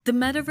The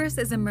metaverse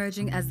is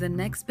emerging as the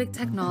next big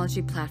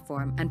technology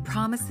platform and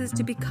promises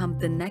to become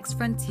the next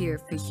frontier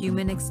for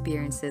human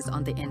experiences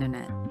on the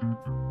internet.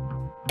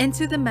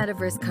 Into the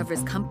Metaverse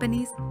covers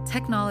companies,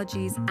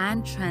 technologies,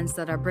 and trends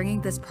that are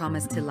bringing this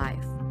promise to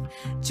life.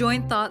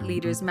 Join thought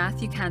leaders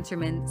Matthew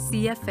Canterman,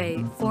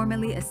 CFA,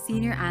 formerly a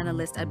senior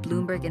analyst at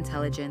Bloomberg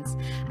Intelligence,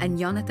 and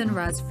Jonathan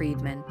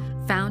Raz-Friedman,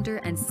 founder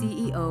and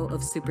CEO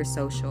of Super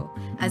Social,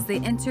 as they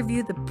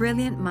interview the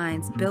brilliant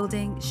minds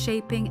building,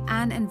 shaping,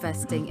 and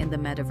investing in the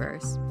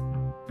metaverse.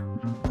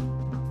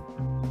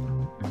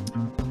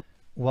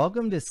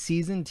 Welcome to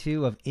Season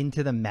 2 of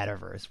Into the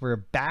Metaverse. We're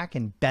back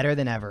and better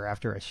than ever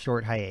after a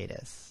short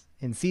hiatus.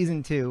 In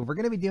Season 2, we're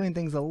going to be doing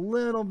things a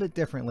little bit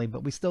differently,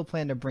 but we still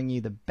plan to bring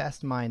you the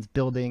best minds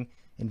building,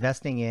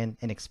 investing in,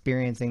 and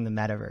experiencing the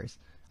metaverse.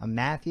 I'm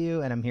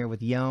Matthew, and I'm here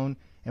with Yon,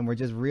 and we're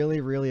just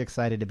really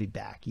excited to be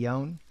back.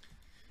 Yon?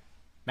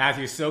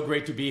 Matthew, so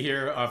great to be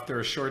here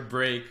after a short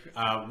break.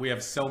 We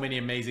have so many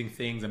amazing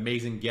things,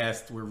 amazing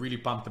guests. We're really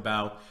pumped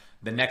about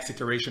the next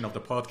iteration of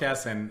the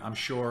podcast, and I'm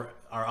sure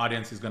our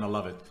audience is going to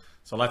love it.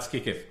 So let's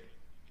kick it.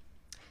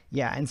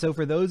 Yeah, and so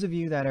for those of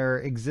you that are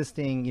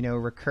existing,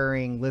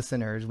 recurring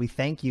listeners, we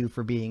thank you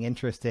for being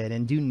interested,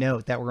 and do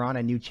note that we're on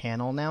a new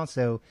channel now.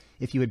 So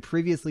if you had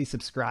previously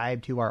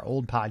subscribed to our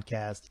old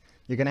podcast,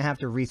 you're going to have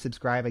to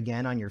resubscribe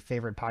again on your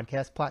favorite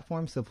podcast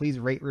platform. So please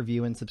rate,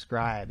 review, and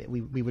subscribe.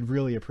 We would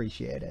really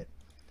appreciate it.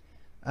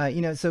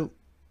 So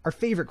our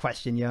favorite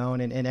question,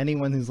 Yon, and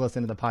anyone who's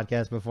listened to the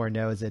podcast before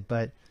knows it,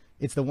 but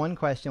it's the one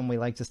question we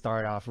like to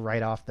start off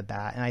right off the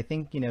bat. And I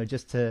think,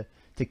 just to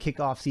kick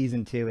off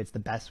Season 2, it's the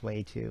best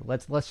way to.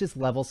 Let's just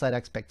level set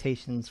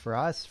expectations for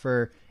us,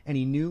 for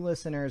any new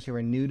listeners who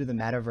are new to the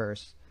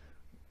metaverse.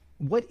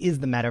 What is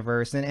the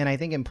metaverse? And I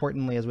think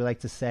importantly, as we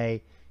like to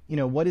say,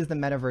 what is the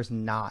metaverse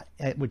not,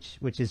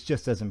 which is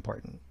just as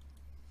important?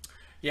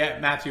 Yeah,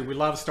 Matthew, we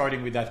love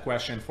starting with that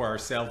question for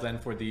ourselves and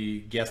for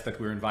the guests that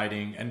we're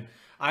inviting. And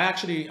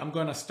I'm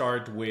going to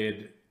start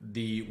with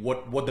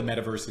what the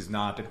metaverse is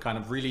not, and kind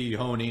of really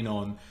hone in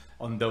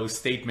on those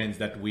statements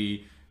that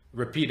we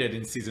repeated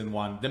in Season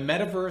 1. The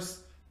metaverse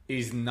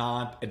is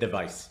not a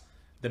device.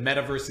 The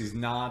metaverse is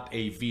not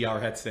a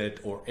VR headset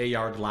or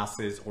AR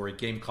glasses or a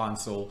game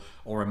console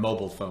or a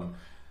mobile phone.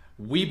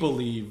 We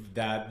believe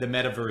that the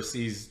metaverse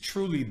is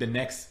truly the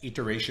next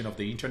iteration of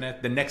the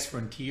internet, the next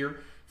frontier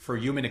for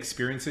human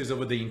experiences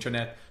over the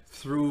internet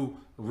through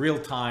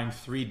real-time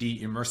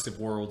 3D immersive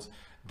worlds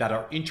that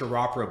are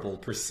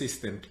interoperable,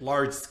 persistent,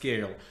 large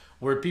scale,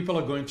 where people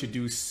are going to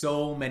do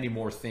so many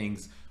more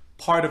things.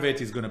 Part of it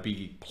is going to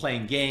be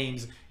playing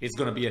games, it's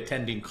going to be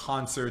attending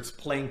concerts,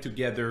 playing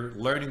together,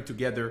 learning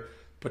together,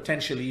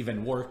 potentially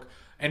even work.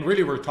 And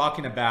really, we're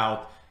talking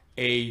about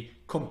a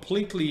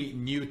completely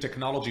new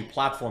technology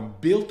platform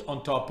built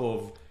on top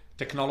of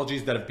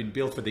technologies that have been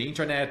built for the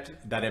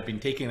internet, that have been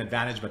taken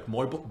advantage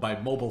by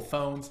mobile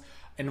phones,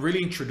 and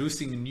really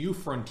introducing new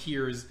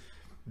frontiers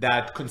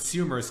that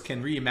consumers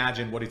can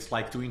reimagine what it's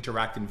like to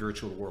interact in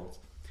virtual worlds.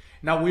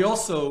 Now, we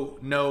also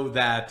know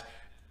that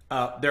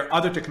there are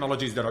other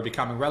technologies that are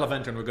becoming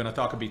relevant, and we're going to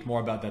talk a bit more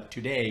about that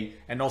today,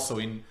 and also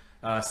in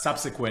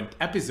subsequent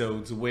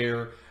episodes,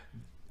 where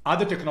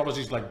other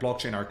technologies like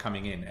blockchain are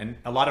coming in. And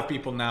a lot of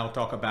people now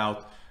talk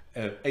about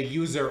a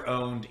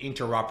user-owned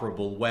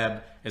interoperable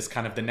web as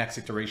kind of the next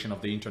iteration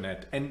of the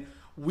internet. And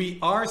we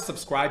are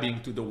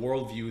subscribing to the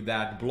worldview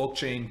that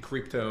blockchain,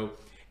 crypto,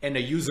 and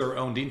a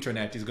user-owned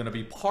internet is going to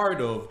be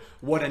part of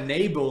what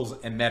enables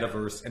a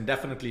metaverse, and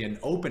definitely an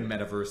open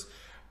metaverse.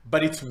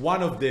 But it's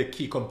one of the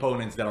key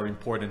components that are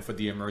important for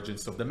the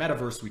emergence of the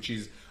metaverse, which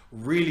is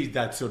really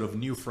that sort of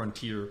new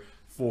frontier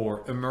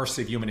for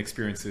immersive human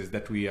experiences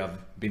that we have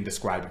been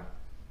describing.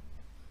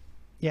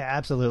 Yeah,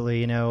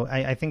 absolutely.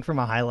 I think from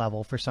a high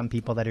level, for some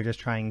people that are just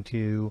trying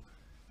to,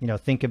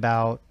 think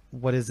about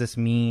what does this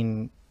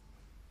mean,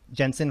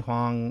 Jensen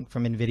Huang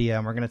from Nvidia,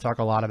 and we're going to talk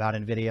a lot about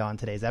Nvidia on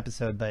today's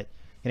episode, but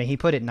he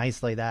put it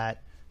nicely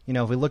that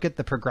if we look at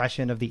the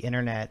progression of the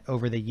internet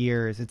over the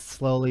years, it's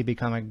slowly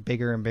become a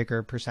bigger and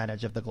bigger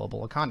percentage of the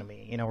global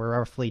economy. We're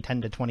roughly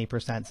 10 to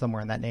 20%,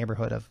 somewhere in that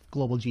neighborhood, of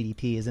global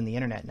GDP is in the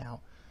internet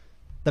now.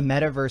 The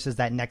metaverse is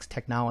that next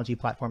technology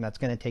platform that's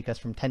going to take us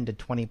from 10 to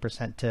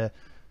 20% to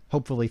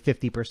hopefully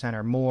 50%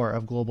 or more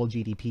of global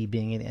GDP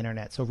being in the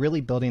internet. So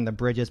really building the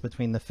bridges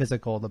between the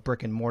physical, the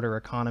brick and mortar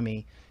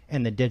economy,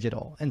 and the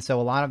digital. And so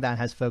a lot of that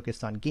has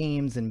focused on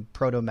games and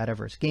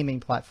proto-metaverse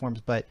gaming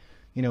platforms, but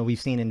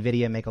we've seen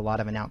Nvidia make a lot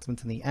of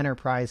announcements on the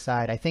enterprise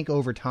side. I think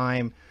over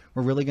time,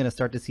 we're really going to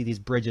start to see these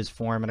bridges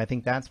form. And I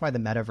think that's why the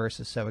metaverse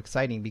is so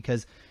exciting,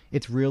 because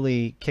it's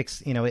really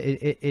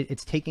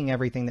it's taking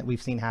everything that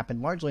we've seen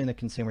happen largely in the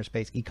consumer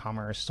space,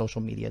 e-commerce,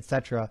 social media, et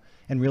cetera,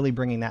 and really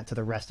bringing that to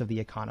the rest of the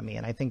economy.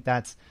 And I think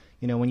that's,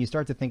 when you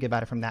start to think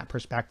about it from that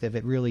perspective,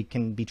 it really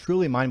can be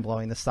truly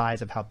mind-blowing, the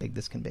size of how big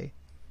this can be.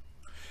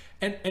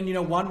 And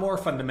one more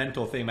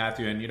fundamental thing,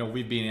 Matthew, and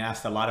we've been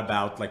asked a lot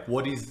about, like,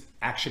 what is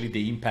actually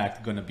the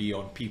impact going to be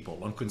on people,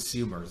 on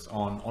consumers,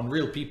 on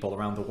real people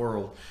around the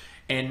world.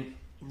 And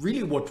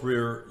really what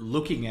we're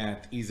looking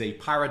at is a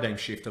paradigm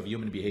shift of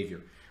human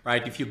behavior.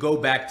 right? If you go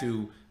back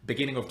to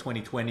beginning of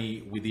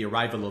 2020 with the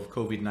arrival of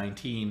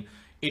COVID-19,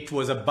 it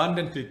was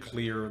abundantly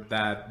clear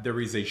that there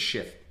is a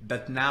shift,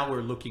 that now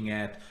we're looking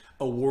at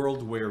a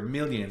world where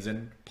millions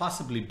and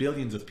possibly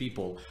billions of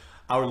people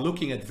are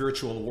looking at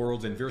virtual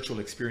worlds and virtual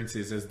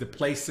experiences as the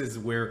places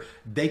where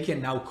they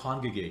can now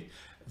congregate.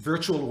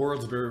 Virtual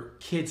worlds where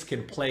kids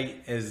can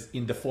play as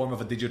in the form of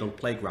a digital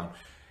playground.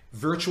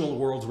 Virtual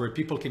worlds where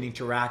people can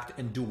interact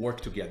and do work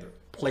together,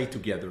 play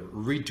together,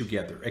 read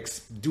together,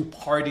 do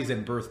parties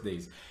and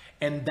birthdays.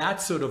 And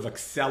that sort of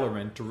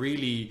accelerant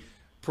really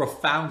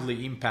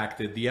profoundly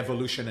impacted the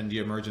evolution and the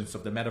emergence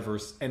of the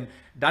metaverse. And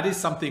that is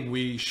something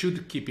we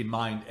should keep in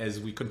mind as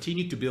we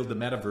continue to build the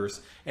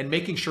metaverse and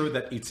making sure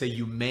that it's a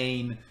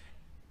humane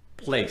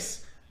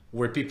place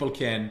where people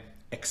can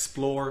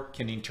explore,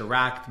 can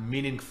interact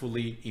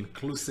meaningfully,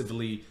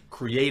 inclusively,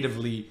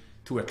 creatively,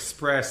 to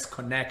express,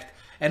 connect,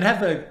 and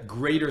have a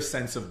greater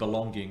sense of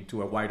belonging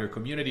to a wider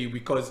community,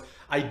 because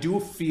I do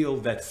feel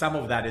that some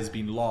of that has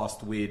been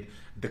lost with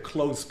the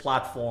closed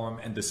platform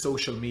and the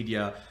social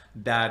media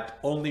that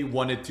only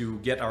wanted to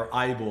get our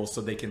eyeballs so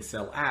they can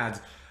sell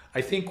ads.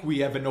 I think we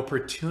have an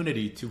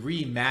opportunity to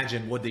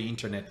reimagine what the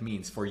internet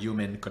means for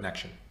human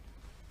connection.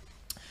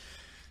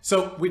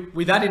 So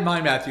with that in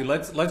mind, Matthew,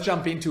 let's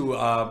jump into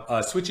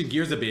switching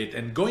gears a bit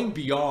and going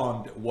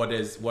beyond what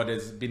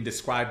we've been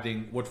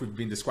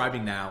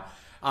describing now.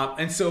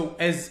 And so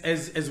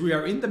as we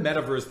are in the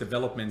metaverse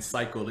development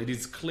cycle, it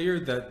is clear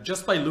that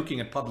just by looking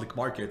at public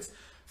markets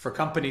for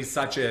companies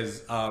such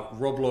as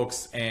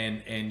Roblox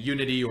and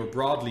Unity, or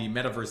broadly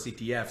metaverse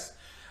ETFs,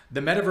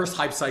 the metaverse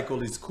hype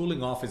cycle is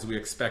cooling off as we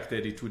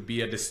expected it would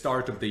be at the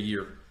start of the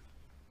year.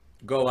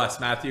 Go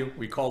us, Matthew,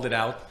 we called it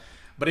out.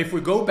 But if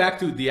we go back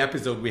to the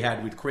episode we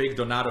had with Craig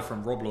Donato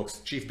from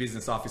Roblox, Chief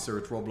Business Officer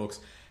at Roblox,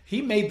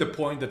 he made the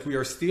point that we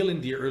are still in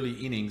the early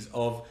innings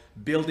of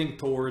building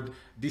toward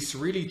this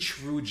really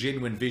true,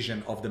 genuine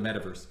vision of the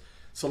metaverse.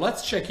 So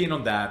let's check in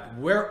on that.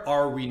 Where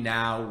are we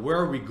now? Where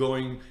are we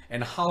going?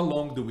 And how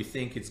long do we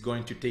think it's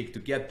going to take to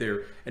get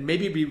there? And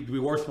maybe it would be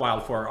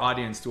worthwhile for our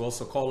audience to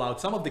also call out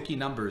some of the key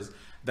numbers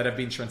that have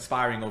been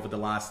transpiring over the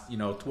last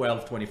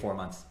 12, 24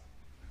 months.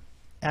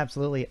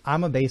 Absolutely.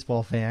 I'm a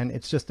baseball fan.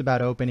 It's just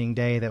about opening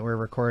day that we're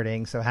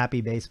recording. So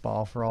happy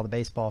baseball for all the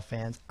baseball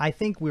fans. I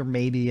think we're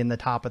maybe in the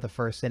top of the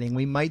first inning.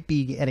 We might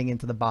be getting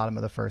into the bottom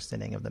of the first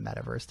inning of the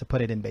metaverse, to put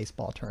it in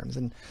baseball terms.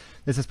 And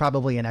this is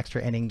probably an extra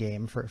inning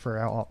game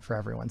for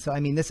everyone. So, I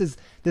mean, this is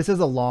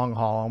a long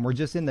haul, and we're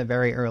just in the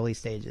very early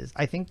stages.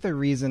 I think the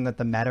reason that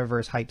the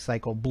metaverse hype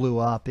cycle blew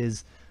up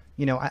is,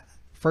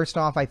 first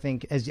off, I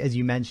think, as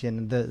you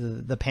mentioned,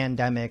 the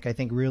pandemic, I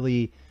think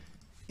really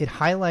it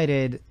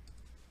highlighted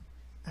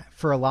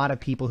for a lot of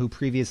people who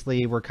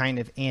previously were kind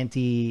of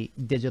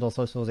anti-digital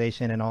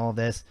socialization and all of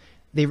this,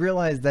 they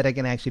realized that it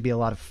can actually be a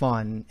lot of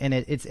fun. And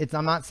it's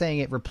I'm not saying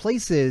it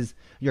replaces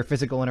your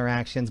physical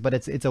interactions, but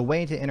it's a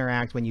way to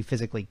interact when you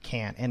physically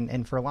can't.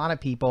 And for a lot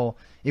of people,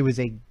 it was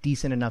a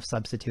decent enough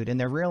substitute. And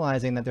they're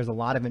realizing that there's a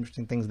lot of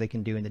interesting things they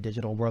can do in the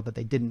digital world that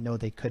they didn't know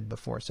they could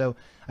before. So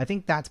I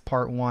think that's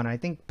part one. I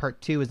think part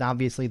two is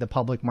obviously the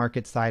public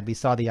market side. We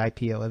saw the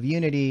IPO of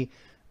Unity.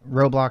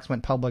 Roblox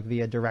went public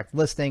via direct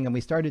listing, and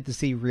we started to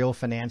see real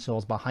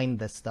financials behind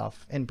this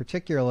stuff. In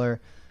particularly,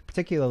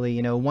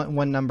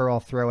 one number I'll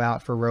throw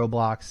out for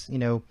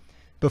Roblox,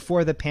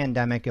 before the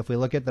pandemic, if we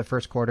look at the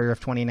first quarter of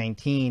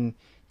 2019,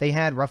 they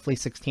had roughly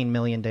 16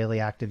 million daily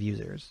active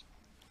users.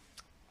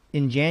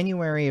 In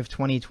January of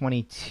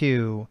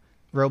 2022,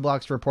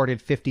 Roblox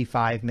reported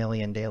 55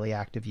 million daily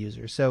active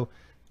users. So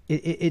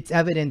it's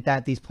evident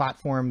that these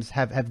platforms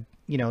have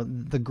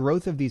the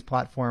growth of these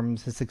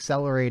platforms has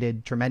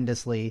accelerated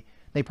tremendously.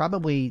 They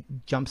probably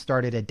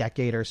jump-started a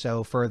decade or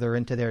so further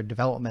into their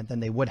development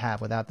than they would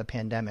have without the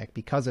pandemic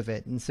because of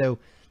it. And so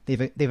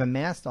they've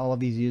amassed all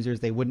of these users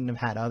they wouldn't have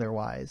had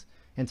otherwise.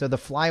 And so the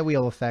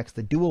flywheel effects,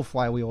 the dual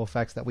flywheel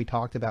effects that we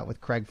talked about with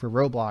Craig for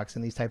Roblox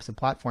and these types of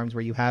platforms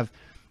where you have,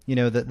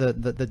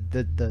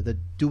 the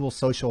dual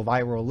social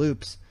viral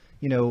loops,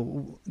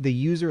 the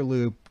user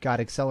loop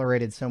got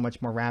accelerated so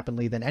much more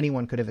rapidly than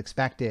anyone could have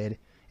expected.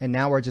 And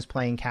now we're just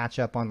playing catch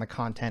up on the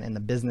content and the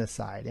business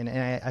side. And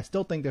I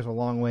still think there's a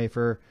long way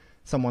for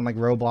someone like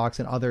Roblox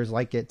and others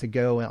like it to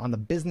go on the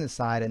business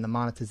side and the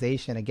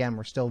monetization. Again,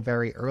 we're still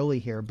very early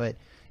here, but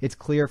it's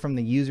clear from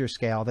the user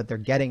scale that they're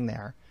getting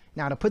there.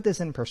 Now, to put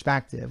this in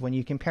perspective, when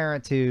you compare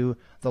it to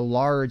the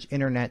large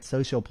internet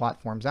social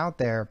platforms out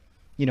there,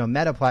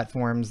 Meta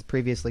Platforms,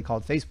 previously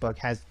called Facebook,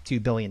 has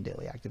 2 billion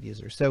daily active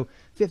users. So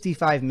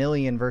 55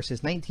 million versus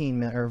 16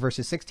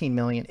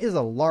 million is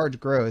a large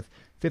growth.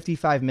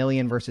 55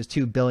 million versus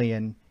 2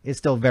 billion is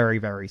still very,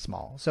 very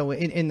small. So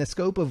in the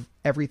scope of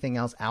everything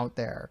else out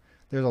there,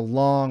 there's a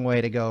long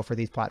way to go for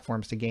these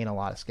platforms to gain a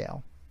lot of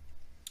scale.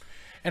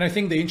 And I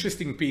think the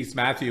interesting piece,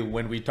 Matthew,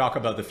 when we talk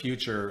about the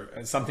future,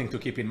 something to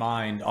keep in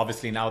mind,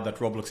 obviously now that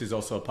Roblox is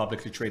also a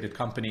publicly traded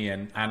company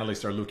and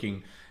analysts are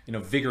looking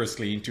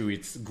vigorously into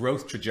its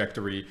growth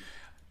trajectory,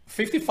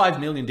 55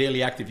 million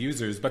daily active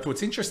users. But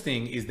what's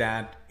interesting is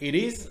that it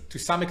is, to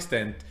some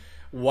extent,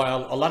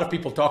 while a lot of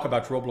people talk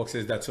about Roblox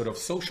as that sort of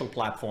social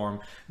platform,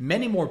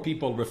 many more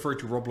people refer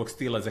to Roblox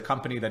still as a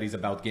company that is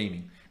about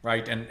gaming,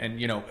 right? And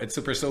you know, at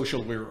Super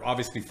Social, we're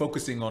obviously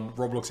focusing on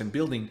Roblox and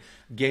building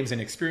games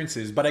and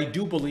experiences. But I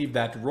do believe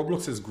that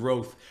Roblox's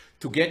growth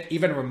to get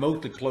even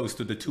remotely close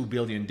to the 2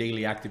 billion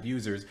daily active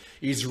users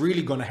is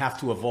really going to have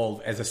to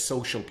evolve as a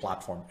social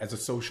platform, as a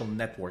social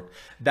network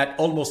that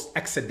almost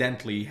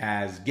accidentally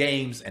has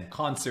games and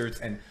concerts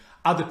and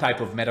other type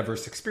of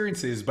metaverse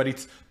experiences, but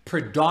it's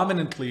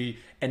predominantly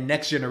a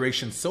next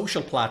generation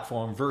social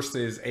platform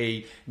versus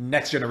a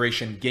next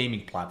generation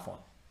gaming platform.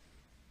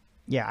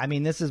 Yeah, I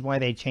mean, this is why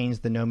they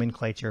changed the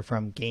nomenclature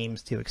from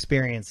games to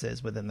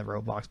experiences within the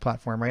Roblox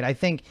platform, right? I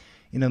think,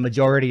 you know,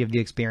 majority of the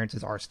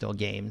experiences are still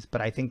games,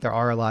 but I think there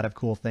are a lot of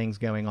cool things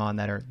going on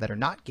that are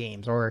not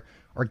games or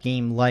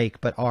game-like,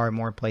 but are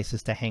more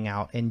places to hang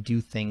out and do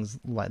things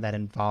that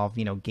involve,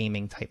 you know,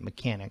 gaming type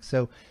mechanics.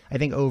 So I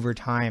think over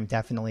time,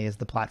 definitely as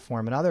the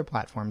platform and other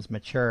platforms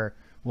mature,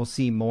 we'll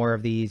see more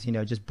of these, you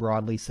know, just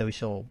broadly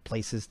social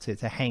places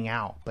to hang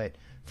out. But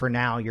for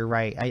now, you're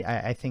right.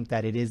 I think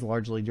that it is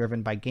largely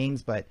driven by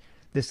games, but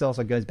this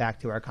also goes back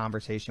to our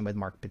conversation with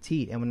Mark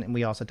Petit, and when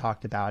we also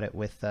talked about it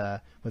with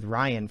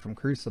Ryan from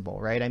Crucible,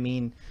 right? I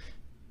mean,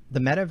 the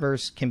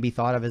metaverse can be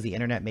thought of as the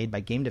internet made by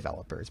game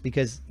developers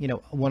because, you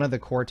know, one of the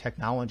core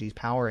technologies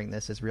powering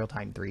this is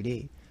real-time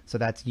 3D. So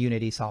that's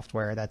Unity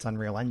software, that's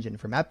Unreal Engine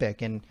from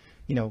Epic. And,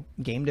 you know,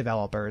 game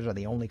developers are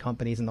the only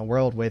companies in the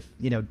world with,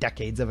 you know,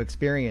 decades of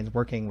experience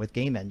working with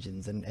game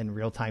engines and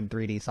real-time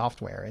 3D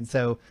software. And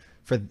so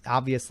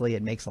obviously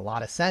it makes a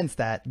lot of sense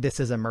that this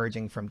is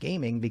emerging from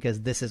gaming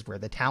because this is where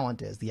the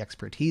talent is, the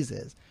expertise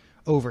is.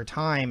 Over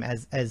time,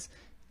 as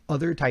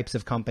other types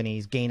of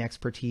companies gain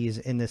expertise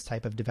in this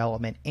type of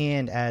development,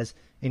 and as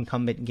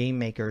incumbent game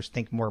makers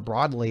think more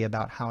broadly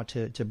about how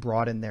to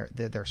broaden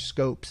their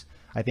scopes,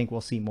 I think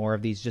we'll see more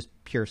of these just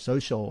pure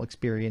social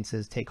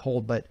experiences take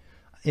hold. But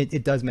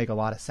it does make a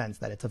lot of sense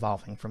that it's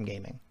evolving from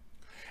gaming.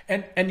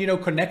 And you know,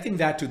 connecting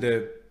that to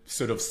the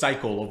sort of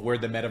cycle of where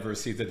the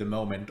metaverse is at the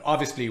moment.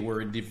 Obviously,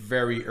 we're in the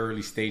very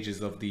early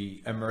stages of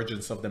the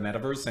emergence of the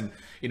metaverse. And,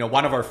 you know,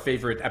 one of our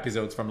favorite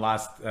episodes from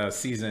last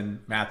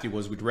season, Matthew,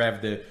 was with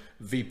Rev, the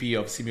VP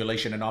of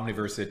Simulation and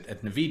Omniverse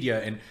at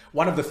Nvidia. And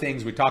one of the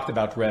things we talked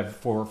about, Rev,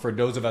 for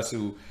those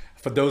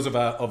of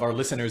our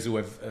listeners who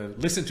have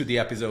listened to the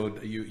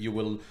episode, you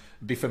will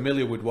be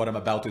familiar with what I'm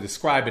about to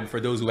describe. And for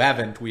those who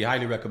haven't, we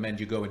highly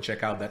recommend you go and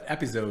check out that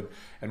episode.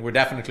 And we're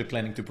definitely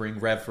planning to bring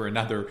Rev for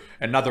another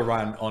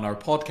run on our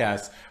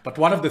podcast. But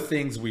one of the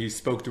things we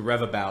spoke to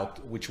Rev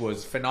about, which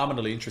was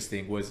phenomenally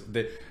interesting, was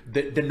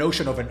the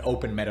notion of an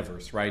open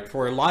metaverse, right?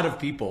 For a lot of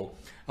people,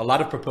 a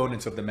lot of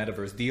proponents of the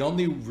metaverse, the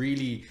only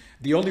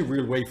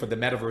real way for the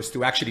metaverse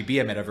to actually be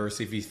a metaverse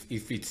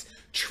if it's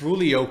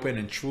truly open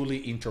and truly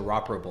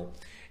interoperable.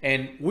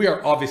 And we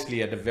are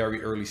obviously at a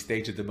very early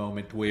stage at the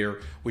moment where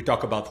we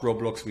talk about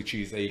Roblox, which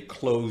is a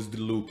closed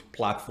loop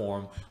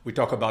platform. We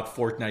talk about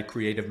Fortnite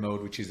Creative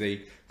Mode, which is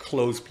a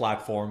closed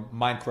platform,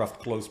 Minecraft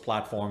closed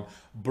platform.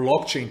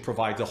 Blockchain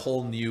provides a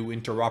whole new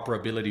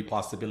interoperability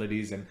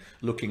possibilities and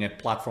looking at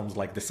platforms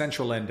like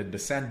Decentraland and the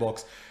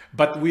Sandbox.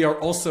 But we are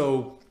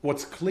also,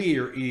 what's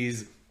clear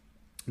is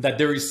that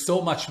there is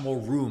so much more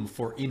room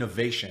for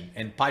innovation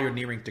and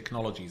pioneering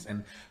technologies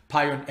and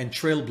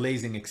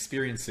trailblazing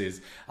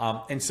experiences.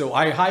 And so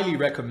I highly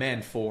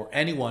recommend for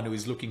anyone who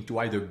is looking to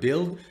either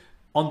build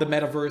on the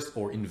metaverse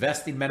or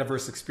invest in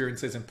metaverse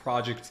experiences and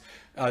projects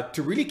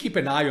to really keep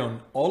an eye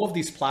on all of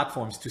these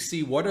platforms to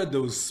see what are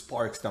those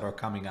sparks that are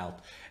coming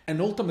out.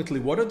 And ultimately,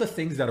 what are the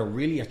things that are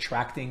really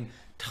attracting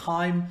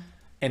time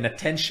and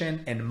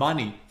attention and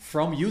money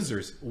from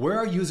users? Where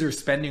are users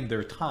spending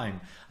their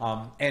time?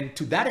 And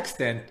to that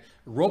extent,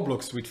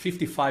 Roblox with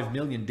 55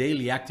 million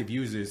daily active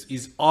users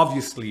is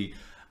obviously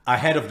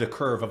ahead of the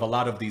curve of a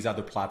lot of these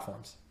other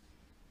platforms.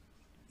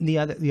 The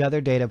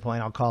other data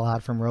point I'll call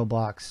out from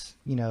Roblox,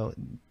 you know,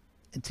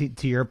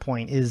 to your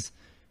point, is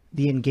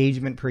the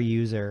engagement per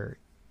user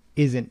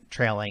isn't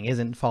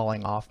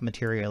falling off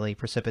materially,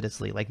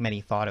 precipitously like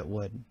many thought it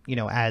would, you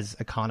know, as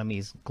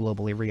economies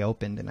globally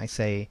reopened. And I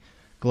say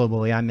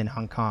globally, I'm in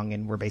Hong Kong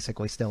and we're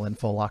basically still in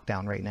full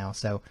lockdown right now.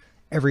 So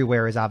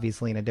everywhere is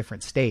obviously in a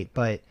different state.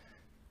 But,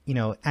 you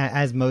know,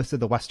 as most of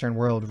the Western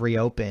world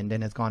reopened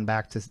and has gone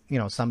back to, you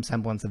know, some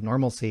semblance of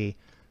normalcy,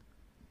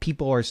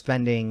 people are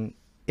spending,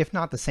 if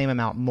not the same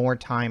amount, more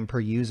time per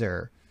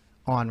user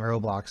on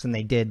Roblox than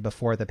they did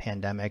before the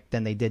pandemic,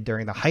 than they did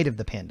during the height of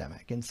the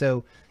pandemic. And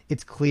so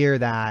it's clear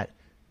that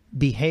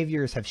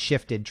behaviors have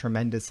shifted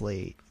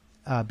tremendously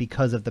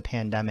because of the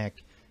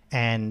pandemic.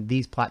 And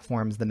these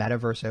platforms, the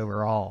metaverse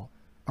overall,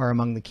 are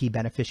among the key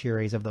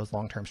beneficiaries of those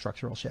long-term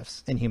structural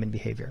shifts in human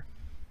behavior.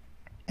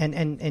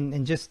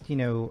 And just, you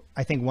know,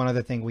 I think one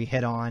other thing we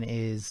hit on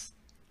is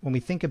when we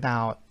think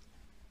about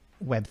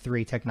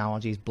Web3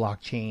 technologies,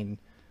 blockchain,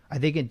 I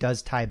think it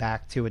does tie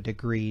back to a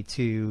degree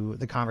to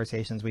the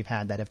conversations we've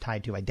had that have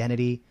tied to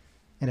identity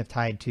and have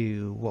tied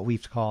to what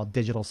we've called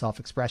digital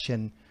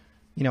self-expression.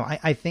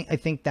 I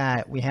think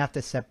that we have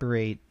to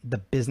separate the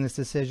business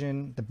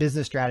decision, the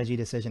business strategy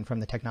decision from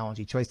the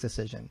technology choice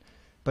decision.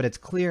 But it's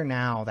clear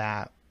now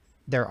that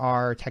there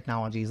are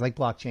technologies like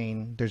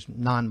blockchain, there's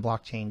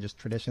non-blockchain, just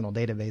traditional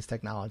database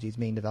technologies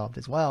being developed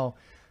as well,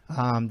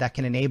 that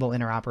can enable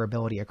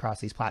interoperability across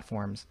these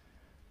platforms.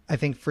 I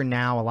think for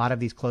now, a lot of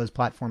these closed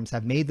platforms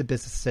have made the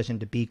business decision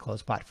to be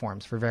closed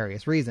platforms for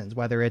various reasons,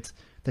 whether it's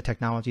the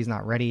technology is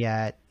not ready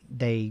yet,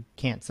 they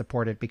can't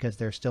support it because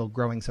they're still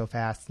growing so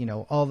fast,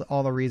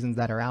 all the reasons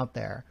that are out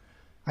there.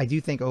 I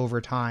do think over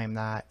time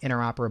that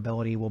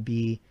interoperability will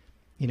be,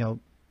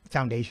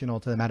 foundational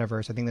to the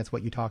metaverse. I think that's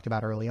what you talked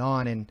about early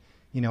on. And,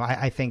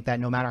 I think that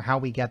no matter how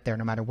we get there,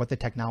 no matter what the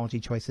technology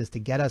choice is to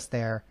get us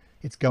there,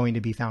 it's going to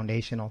be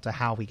foundational to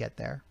how we get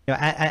there.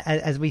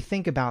 As we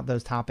think about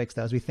those topics,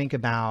 though, as we think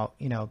about,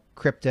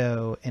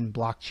 crypto and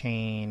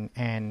blockchain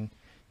and,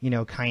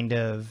 kind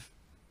of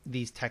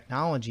these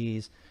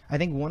technologies, I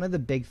think one of the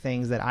big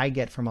things that I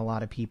get from a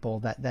lot of people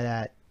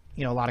that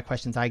a lot of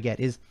questions I get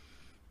is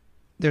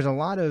there's a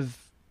lot of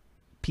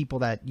people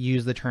that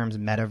use the terms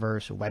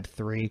metaverse,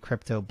 Web3,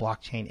 crypto,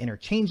 blockchain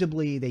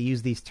interchangeably. They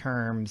use these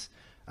terms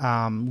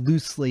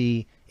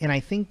loosely. And I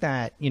think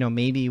that,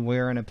 maybe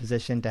we're in a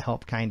position to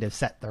help kind of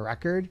set the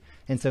record.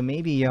 And so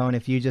maybe, Yon,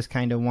 if you just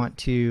kind of want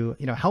to,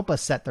 help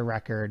us set the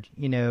record,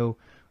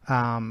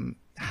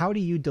 how do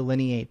you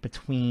delineate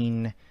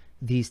between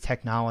these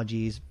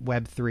technologies,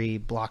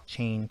 Web3,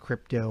 blockchain,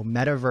 crypto,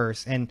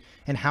 metaverse,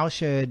 and how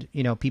should,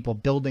 people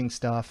building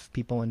stuff,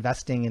 people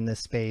investing in this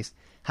space,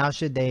 how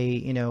should they,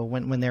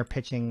 when they're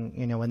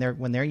pitching,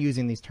 when they're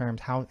using these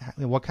terms,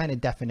 what kind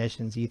of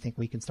definitions do you think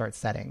we can start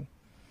setting?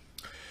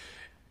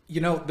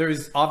 There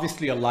is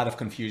obviously a lot of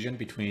confusion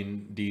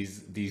between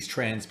these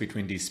trends,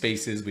 between these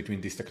spaces,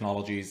 between these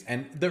technologies,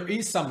 and there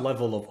is some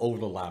level of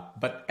overlap,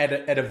 but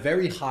at a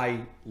very high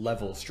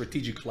level,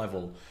 strategic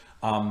level,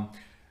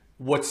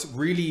 what's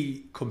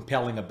really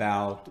compelling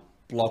about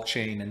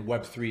blockchain and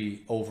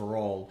Web3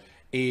 overall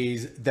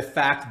is the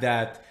fact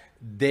that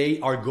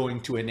they are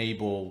going to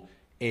enable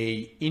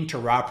a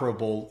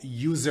interoperable,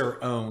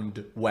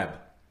 user-owned web.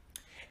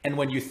 And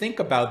when you think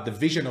about the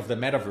vision of the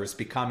metaverse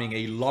becoming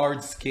a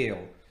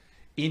large-scale,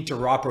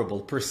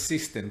 interoperable,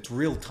 persistent,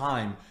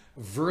 real-time,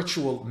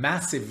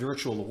 massive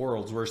virtual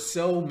worlds where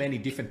so many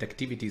different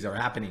activities are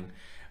happening,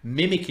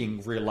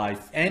 mimicking real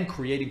life and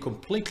creating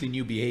completely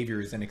new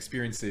behaviors and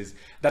experiences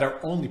that are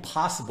only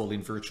possible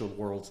in virtual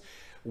worlds,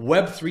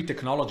 Web3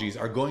 technologies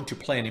are going to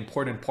play an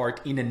important part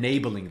in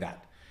enabling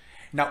that.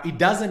 Now, it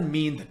doesn't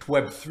mean that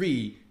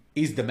Web3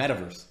 is the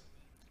metaverse.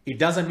 It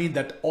doesn't mean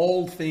that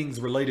all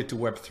things related to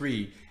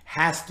Web3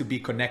 has to be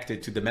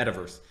connected to the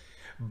metaverse.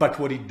 But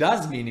what it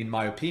does mean, in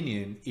my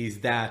opinion,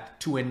 is that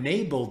to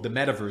enable the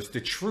metaverse,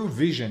 the true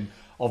vision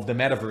of the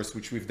metaverse,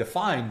 which we've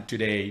defined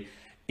today,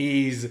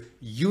 is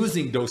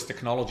using those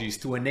technologies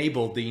to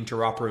enable the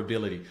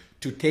interoperability,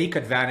 to take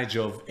advantage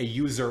of a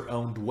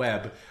user-owned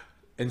web.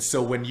 And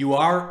so when you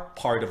are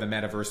part of a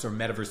metaverse or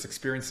metaverse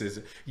experiences,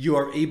 you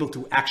are able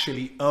to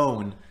actually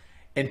own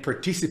and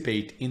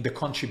participate in the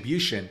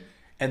contribution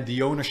and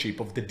the ownership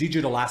of the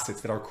digital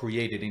assets that are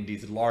created in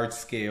these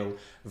large-scale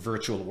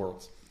virtual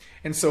worlds.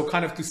 And so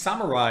kind of to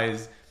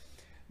summarize,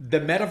 the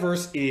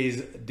metaverse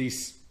is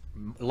these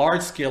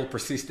large-scale,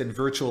 persistent,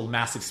 virtual,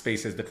 massive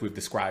spaces that we've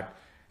described,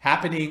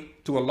 happening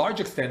to a large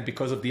extent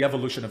because of the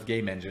evolution of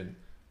game engine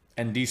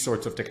and these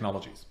sorts of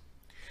technologies.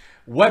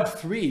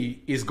 Web3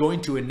 is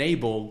going to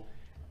enable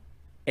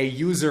a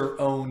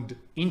user-owned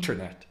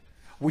internet,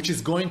 which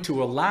is going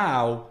to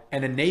allow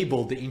and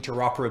enable the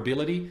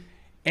interoperability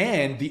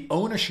and the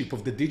ownership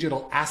of the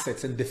digital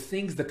assets and the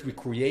things that we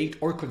create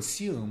or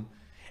consume,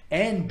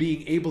 and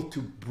being able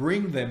to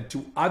bring them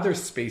to other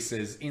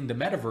spaces in the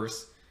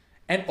metaverse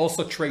and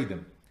also trade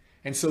them.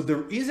 And so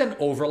there is an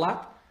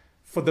overlap.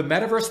 For the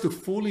metaverse to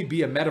fully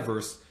be a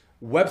metaverse,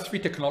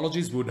 Web3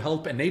 technologies would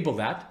help enable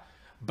that,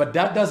 but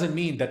that doesn't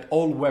mean that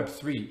all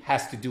Web3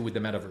 has to do with the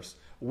metaverse.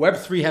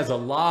 Web3 has a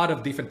lot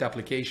of different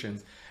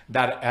applications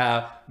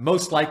that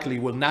most likely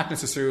will not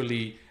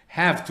necessarily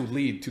have to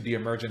lead to the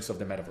emergence of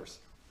the metaverse.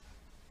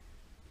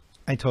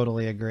 I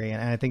totally agree.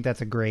 And I think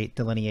that's a great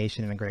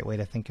delineation and a great way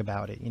to think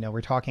about it.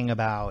 We're talking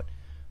about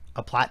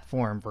a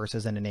platform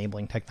versus an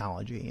enabling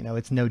technology.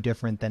 It's no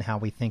different than how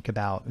we think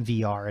about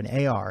VR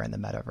and AR in the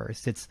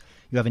metaverse.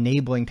 You have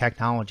enabling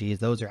technologies,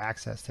 those are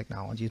access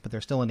technologies, but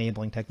they're still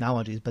enabling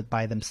technologies, but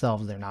by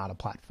themselves, they're not a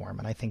platform.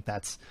 And I think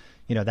that's,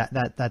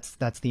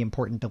 that's the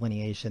important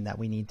delineation that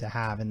we need to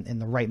have,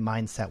 and the right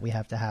mindset we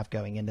have to have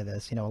going into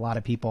this. A lot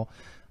of people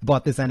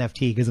bought this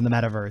NFT because of the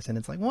metaverse, and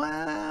it's like,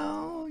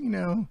 wow,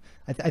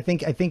 I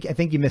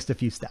think you missed a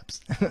few steps.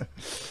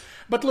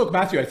 But look,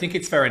 Matthew, I think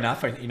it's fair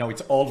enough.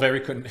 It's all very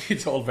a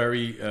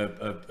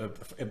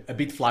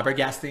bit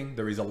flabbergasting.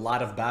 There is a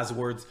lot of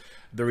buzzwords.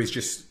 There is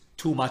just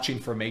too much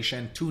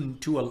information,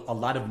 a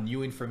lot of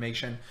new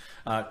information.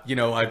 I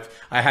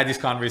had this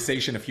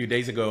conversation a few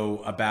days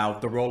ago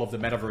about the role of the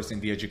metaverse in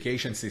the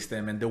education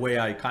system, and the way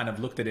I kind of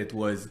looked at it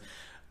was,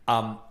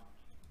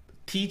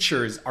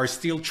 teachers are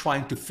still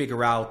trying to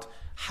figure out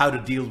how to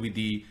deal with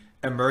the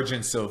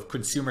emergence of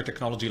consumer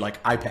technology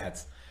like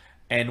iPads.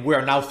 And we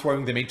are now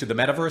throwing them into the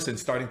metaverse and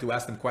starting to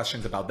ask them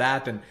questions about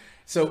that. And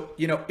so,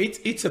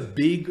 it's a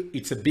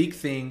big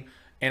thing.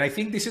 And I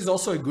think this is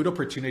also a good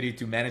opportunity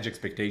to manage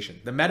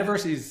expectation. The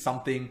metaverse is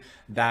something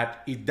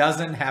that it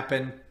doesn't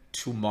happen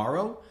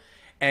tomorrow,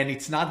 and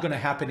it's not going to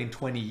happen in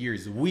 20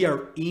 years. We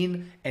are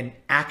in an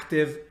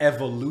active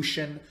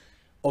evolution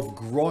of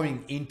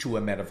growing into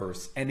a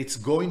metaverse, and it's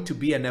going to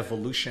be an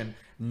evolution,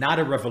 not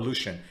a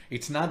revolution.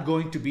 It's not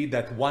going to be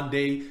that one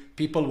day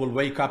people will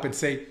wake up and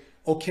say,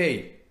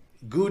 okay,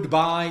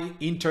 goodbye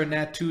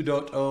Internet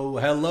 2.0,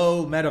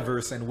 hello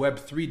Metaverse and Web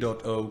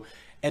 3.0.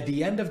 At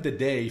the end of the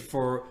day,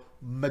 for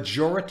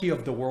majority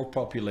of the world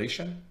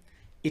population,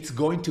 it's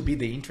going to be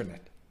the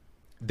internet.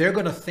 They're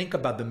going to think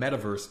about the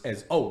metaverse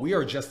as, oh, we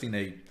are just in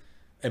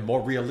a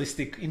more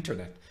realistic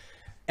internet.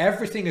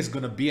 Everything is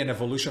going to be an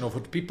evolution of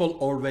what people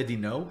already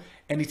know,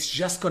 and it's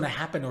just going to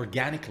happen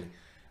organically.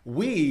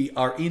 We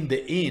are in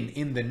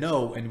the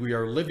know, and we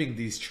are living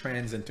these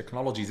trends and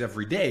technologies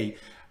every day,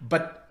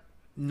 but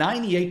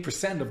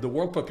 98% of the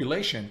world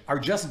population are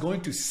just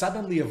going to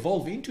suddenly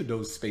evolve into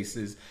those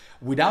spaces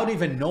without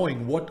even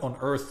knowing what on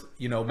earth,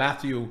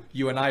 Matthew,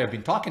 you and I have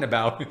been talking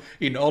about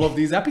in all of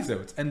these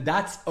episodes. And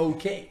that's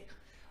okay.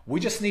 We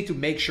just need to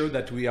make sure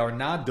that we are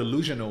not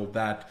delusional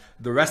that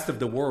the rest of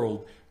the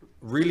world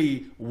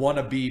really want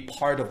to be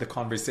part of the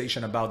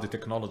conversation about the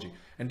technology.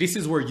 And this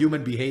is where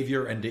human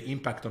behavior and the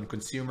impact on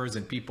consumers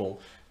and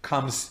people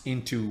comes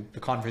into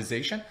the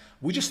conversation.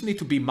 We just need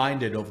to be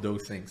minded of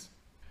those things.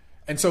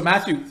 And so,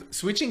 Matthew,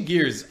 switching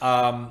gears,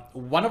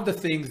 one of the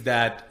things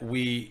that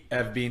we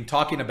have been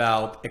talking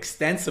about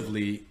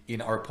extensively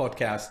in our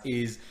podcast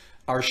is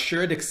our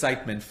shared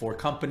excitement for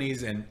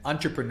companies and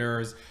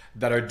entrepreneurs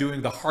that are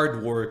doing the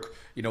hard work,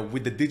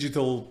 with the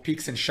digital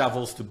picks and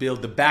shovels to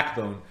build the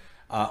backbone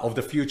of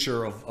the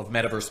future of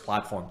Metaverse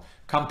platform.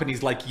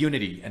 Companies like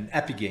Unity and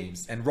Epic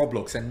Games and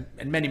Roblox and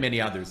many, many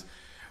others.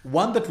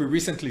 One that we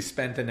recently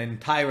spent an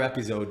entire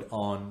episode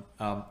on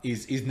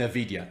is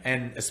Nvidia,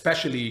 and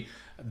especially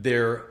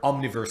their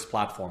Omniverse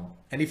platform.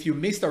 And if you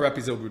missed our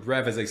episode with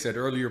Rev, as I said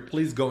earlier,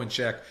 please go and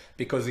check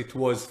because it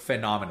was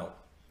phenomenal.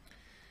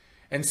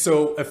 And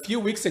so a few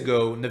weeks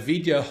ago,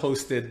 Nvidia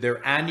hosted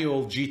their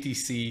annual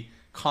GTC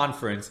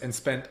conference and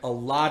spent a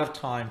lot of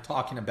time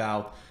talking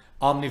about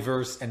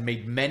Omniverse and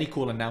made many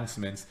cool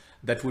announcements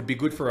that would be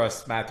good for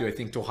us, Matthew, I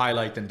think, to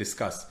highlight and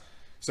discuss.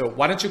 So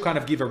why don't you kind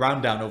of give a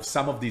rundown of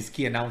some of these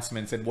key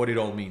announcements and what it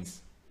all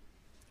means?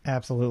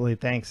 Absolutely.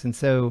 Thanks. And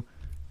so,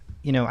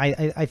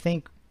 I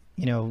think,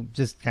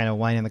 just kind of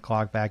winding the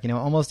clock back,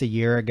 almost a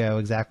year ago,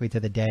 exactly to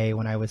the day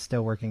when I was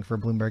still working for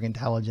Bloomberg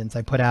Intelligence,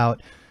 I put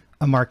out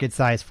a market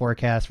size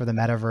forecast for the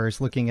metaverse,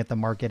 looking at the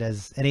market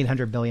as an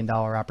 $800 billion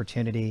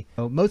opportunity,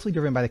 mostly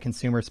driven by the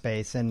consumer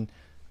space. And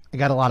I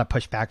got a lot of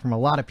pushback from a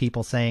lot of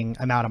people saying,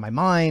 I'm out of my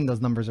mind.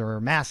 Those numbers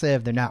are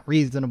massive. They're not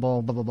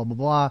reasonable, blah, blah, blah, blah,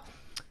 blah.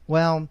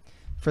 Well,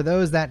 for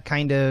those that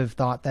kind of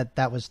thought that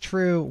that was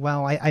true,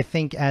 well, I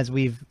think as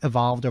we've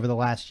evolved over the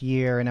last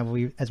year and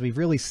as we've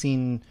really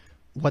seen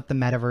what the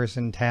metaverse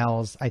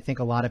entails, I think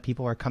a lot of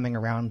people are coming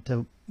around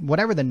to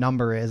whatever the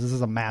number is. This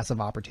is a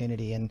massive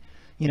opportunity. And,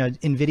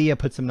 Nvidia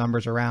put some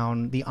numbers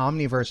around the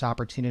Omniverse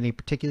opportunity,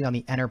 particularly on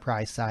the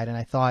enterprise side. And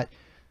I thought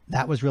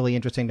that was really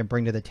interesting to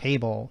bring to the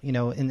table,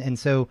 and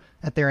so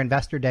at their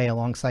investor day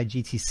alongside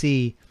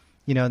GTC,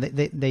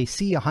 they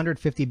see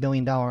 $150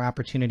 billion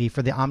opportunity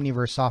for the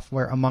Omniverse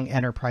software among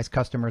enterprise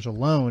customers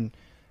alone.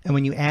 And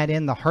when you add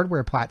in the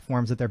hardware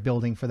platforms that they're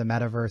building for the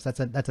metaverse,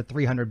 that's a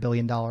 $300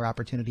 billion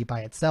opportunity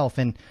by itself.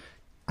 And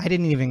I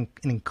didn't even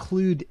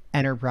include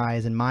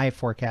enterprise in my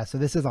forecast. So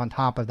this is on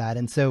top of that.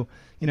 And so,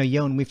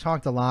 Yon, we've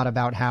talked a lot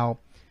about how,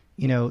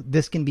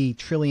 this can be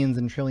trillions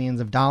and trillions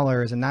of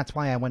dollars. And that's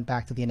why I went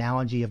back to the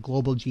analogy of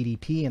global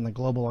GDP and the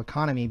global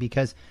economy,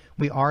 because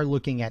we are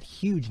looking at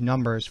huge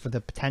numbers for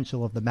the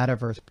potential of the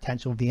metaverse,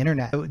 potential of the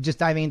internet. So just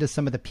diving into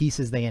some of the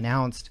pieces they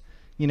announced,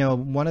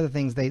 one of the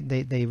things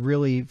they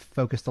really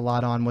focused a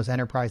lot on was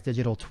enterprise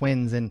digital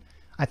twins. And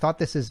I thought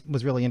this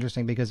was really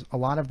interesting because a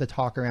lot of the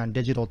talk around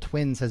digital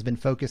twins has been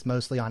focused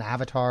mostly on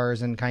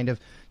avatars and kind of,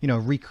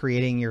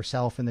 recreating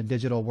yourself in the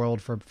digital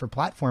world for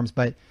platforms.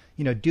 But,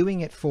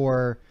 doing it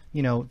for,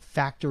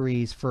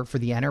 factories for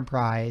the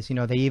enterprise,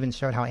 they even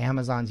showed how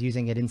Amazon's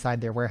using it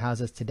inside their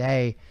warehouses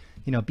today,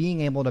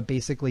 being able to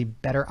basically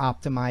better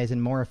optimize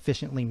and more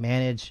efficiently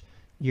manage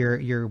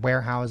your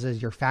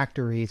warehouses, your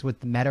factories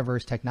with the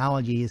metaverse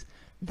technologies.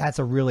 That's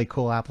a really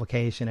cool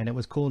application. And it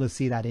was cool to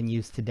see that in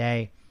use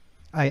today.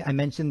 I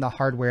mentioned the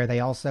hardware.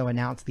 They also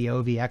announced the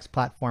OVX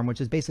platform, which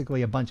is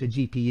basically a bunch of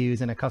GPUs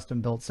and a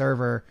custom built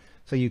server.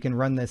 So you can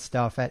run this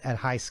stuff at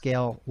high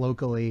scale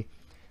locally.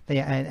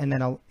 And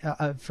then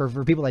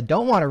for people that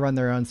don't want to run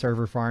their own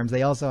server farms,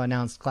 they also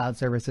announced cloud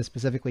services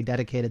specifically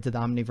dedicated to the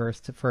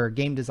Omniverse for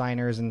game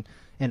designers and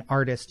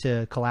artists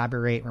to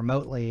collaborate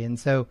remotely. And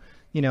so,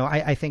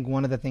 I think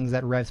one of the things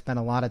that Rev spent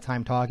a lot of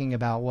time talking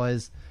about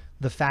was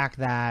the fact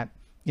that,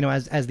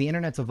 as the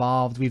internet's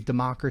evolved, we've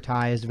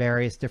democratized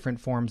various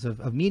different forms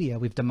of media.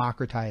 We've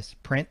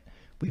democratized print.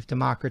 We've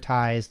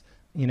democratized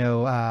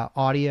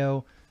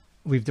audio,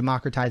 we've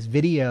democratized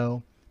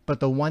video, but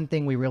the one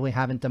thing we really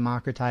haven't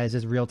democratized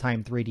is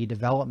real-time 3D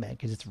development,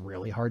 because it's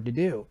really hard to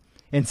do.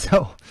 And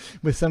so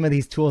with some of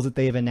these tools that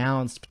they've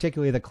announced,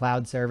 particularly the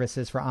cloud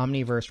services for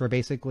Omniverse, where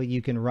basically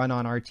you can run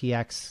on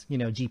RTX,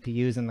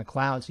 GPUs in the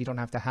cloud, so you don't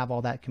have to have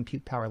all that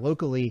compute power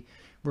locally,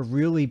 we're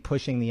really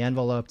pushing the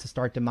envelope to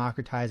start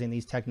democratizing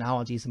these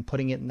technologies and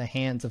putting it in the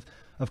hands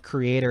of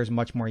creators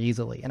much more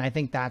easily. And I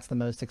think that's the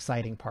most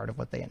exciting part of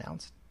what they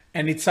announced.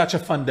 And it's such a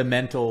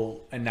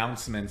fundamental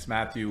announcement,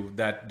 Matthew,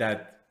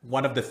 that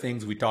one of the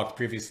things we talked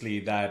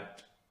previously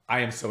that I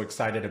am so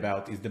excited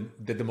about is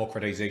the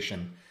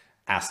democratization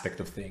aspect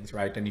of things,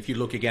 right? And if you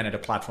look again at a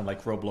platform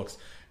like Roblox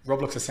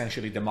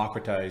essentially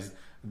democratized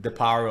the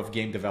power of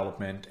game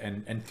development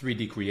and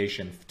 3D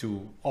creation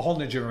to a whole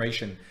new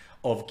generation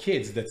of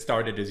kids that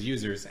started as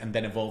users and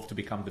then evolved to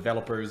become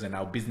developers and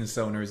now business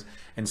owners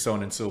and so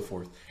on and so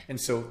forth.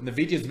 And so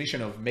Nvidia's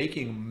mission of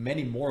making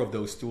many more of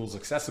those tools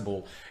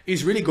accessible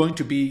is really going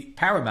to be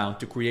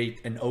paramount to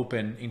create an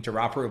open,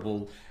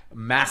 interoperable,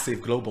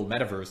 massive global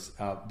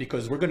metaverse,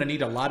 because we're going to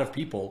need a lot of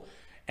people,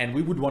 and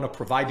we would want to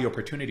provide the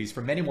opportunities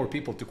for many more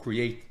people to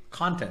create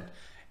content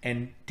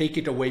and take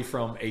it away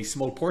from a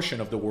small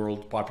portion of the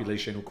world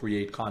population who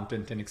create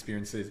content and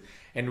experiences,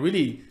 and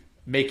really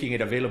making it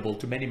available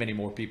to many, many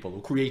more people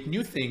who create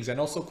new things and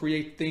also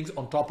create things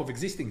on top of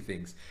existing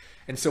things.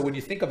 And so when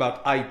you think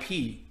about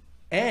IP,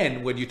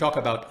 and when you talk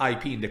about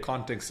IP in the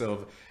context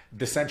of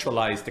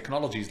decentralized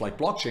technologies like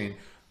blockchain,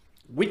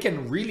 we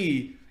can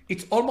really,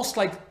 it's almost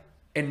like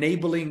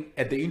enabling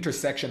at the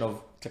intersection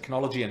of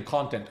technology and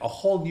content, a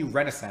whole new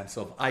renaissance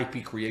of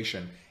IP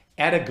creation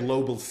at a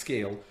global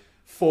scale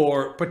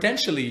for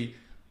potentially,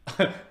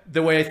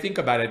 the way I think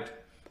about it,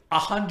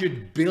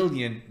 100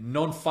 billion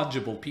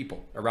non-fungible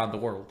people around the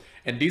world.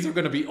 And these are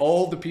going to be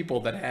all the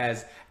people that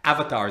has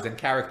avatars and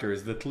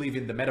characters that live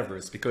in the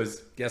metaverse,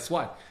 because guess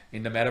what?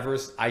 In the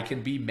metaverse, I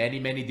can be many,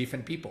 many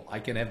different people. I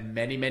can have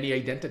many, many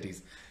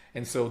identities.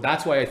 And so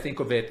that's why I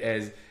think of it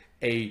as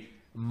a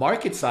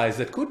market size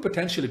that could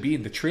potentially be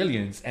in the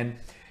trillions. And,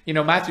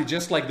 Matthew,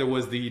 just like there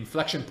was the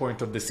inflection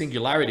point of the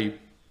singularity,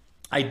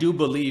 I do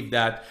believe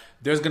that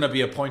there's going to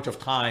be a point of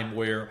time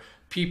where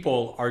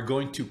people are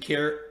going to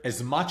care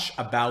as much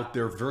about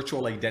their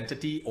virtual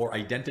identity or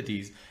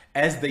identities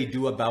as they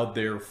do about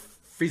their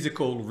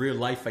physical real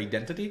life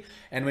identity.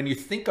 And when you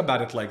think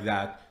about it like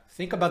that,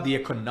 think about the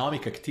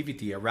economic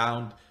activity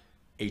around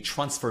a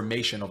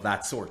transformation of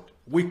that sort.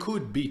 We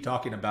could be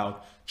talking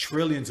about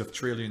trillions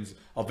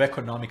of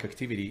economic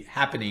activity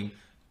happening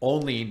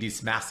only in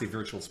these massive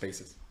virtual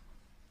spaces.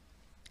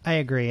 I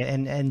agree.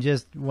 And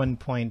just one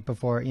point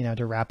before,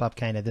 to wrap up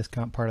kind of this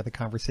part of the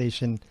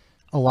conversation,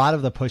 a lot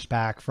of the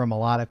pushback from a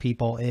lot of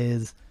people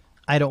is,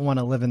 I don't want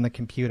to live in the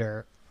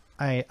computer.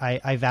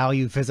 I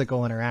value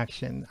physical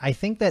interaction. I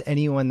think that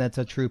anyone that's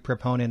a true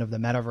proponent of the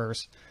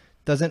metaverse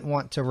doesn't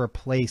want to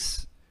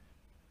replace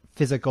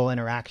physical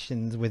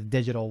interactions with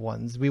digital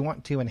ones. We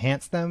want to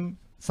enhance them,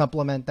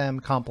 supplement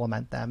them,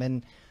 complement them.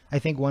 And I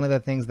think one of the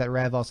things that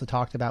Rev also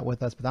talked about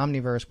with us with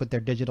Omniverse, with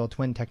their digital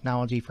twin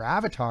technology for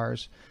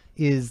avatars,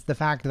 is the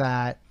fact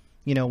that,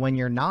 when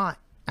you're not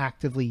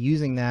actively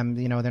using them,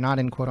 they're not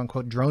in quote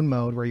unquote drone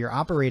mode where you're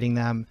operating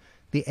them,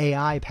 the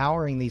AI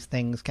powering these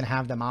things can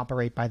have them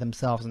operate by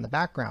themselves in the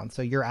background.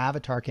 So your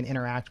avatar can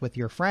interact with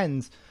your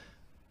friends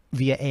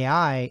via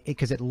AI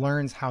because it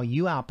learns how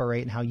you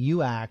operate and how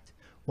you act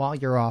while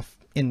you're off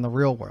in the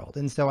real world.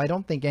 And so I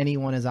don't think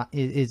anyone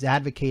is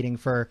advocating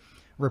for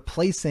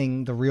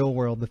replacing the real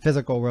world, the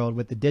physical world,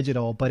 with the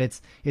digital, but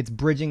it's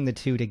bridging the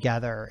two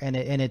together, and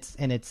it's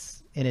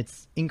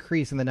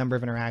increasing the number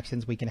of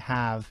interactions we can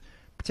have,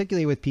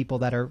 particularly with people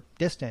that are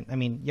distant. I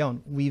mean,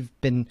 Yon, we've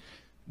been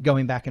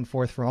going back and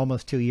forth for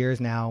almost 2 years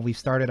now. We've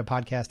started a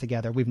podcast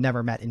together. We've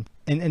never met.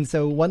 And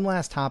so one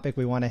last topic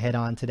we want to hit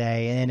on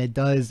today, and it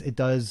does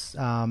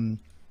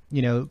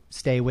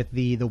stay with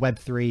the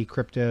Web3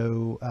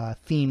 crypto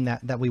theme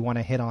that we want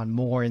to hit on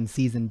more in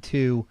season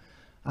 2.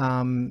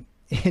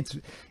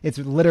 It's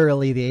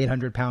literally the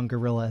 800-pound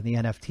gorilla in the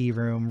NFT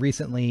room.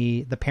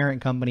 Recently, the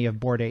parent company of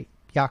Bored Ape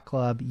Yacht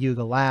Club,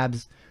 Yuga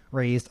Labs,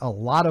 raised a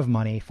lot of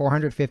money,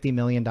 $450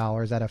 million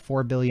at a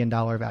 $4 billion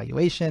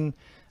valuation.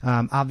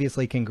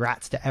 Obviously,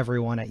 congrats to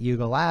everyone at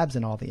Yuga Labs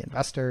and all the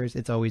investors.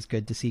 It's always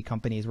good to see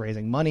companies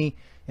raising money.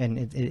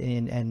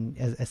 And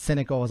as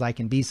cynical as I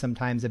can be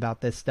sometimes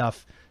about this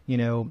stuff,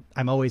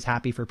 I'm always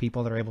happy for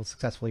people that are able to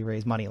successfully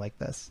raise money like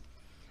this.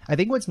 I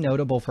think what's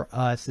notable for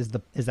us is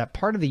that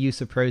part of the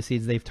use of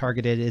proceeds they've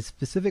targeted is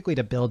specifically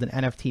to build an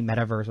NFT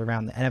metaverse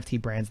around the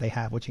NFT brands they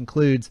have, which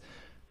includes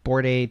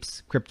Bored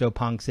Apes,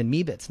 CryptoPunks, and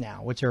Meebits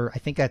now, which are, I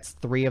think that's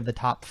 3 of the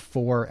top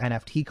 4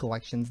 NFT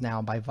collections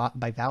now by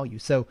value.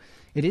 So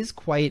it is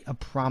quite a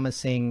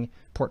promising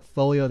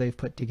portfolio they've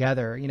put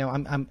together.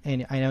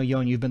 And I know,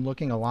 Yon, you've been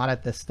looking a lot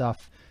at this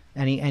stuff.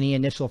 Any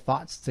initial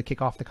thoughts to kick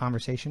off the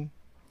conversation?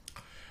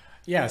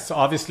 Yeah, so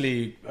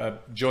obviously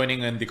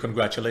joining in the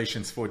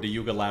congratulations for the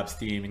Yuga Labs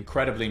team,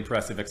 incredibly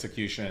impressive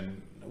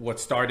execution. What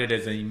started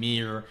as a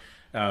mere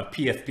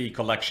PFP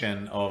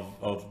collection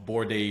of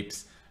Bored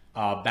Apes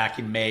back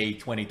in May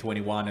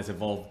 2021 has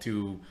evolved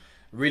to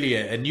really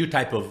a new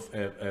type of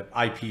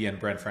IP and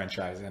brand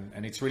franchise.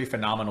 And it's really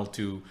phenomenal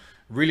to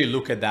really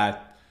look at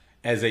that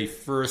as a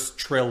first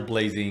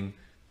trailblazing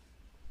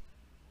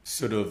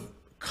sort of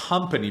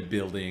company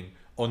building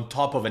on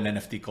top of an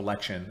NFT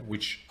collection,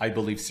 which I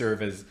believe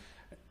serve as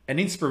an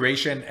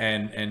inspiration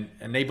and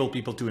enable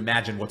people to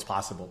imagine what's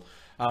possible.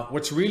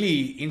 What's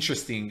really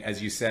interesting,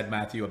 as you said,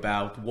 Matthew,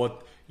 about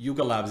what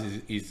Yuga Labs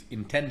is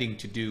intending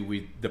to do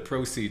with the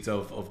proceeds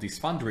of this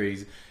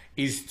fundraise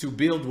is to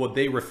build what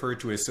they refer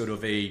to as sort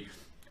of an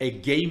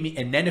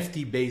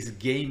NFT-based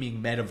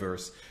gaming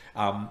metaverse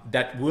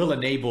that will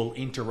enable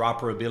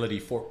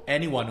interoperability for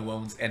anyone who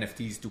owns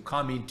NFTs to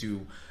come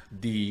into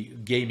the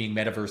gaming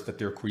metaverse that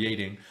they're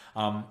creating.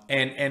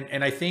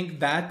 And I think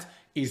that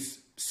is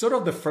sort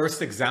of the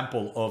first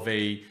example of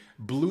a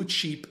blue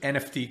chip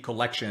NFT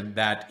collection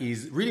that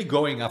is really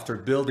going after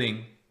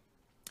building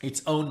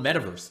its own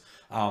metaverse.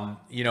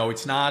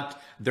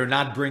 They're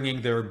not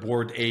bringing their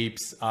Bored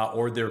Apes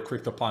or their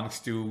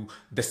CryptoPunks to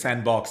the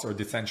Sandbox or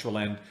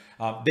Decentraland.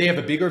 They have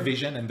a bigger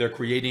vision, and they're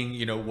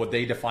creating, what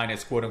they define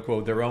as quote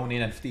unquote their own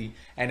NFT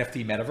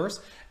metaverse.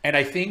 And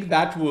I think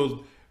that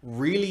will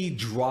really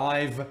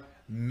drive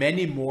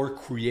many more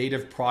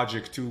creative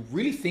projects to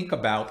really think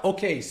about,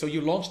 okay, so you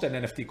launched an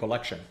NFT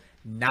collection,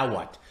 now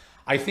what?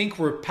 I think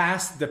we're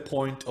past the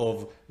point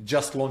of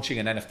just launching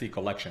an NFT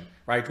collection,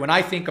 right? When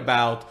I think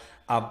about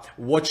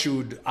what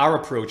should our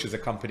approach as a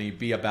company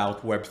be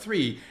about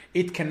Web3,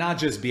 it cannot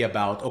just be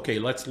about, okay,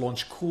 let's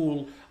launch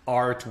cool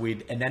art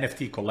with an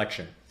NFT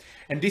collection.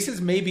 And this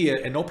is maybe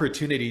an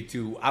opportunity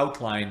to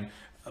outline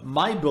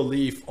my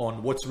belief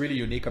on what's really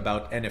unique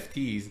about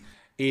NFTs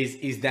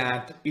is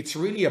that it's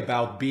really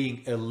about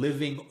being a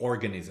living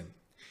organism.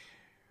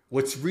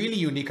 What's really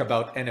unique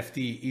about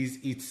NFT is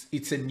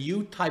it's a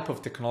new type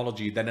of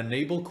technology that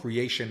enable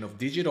creation of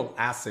digital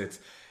assets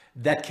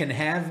that can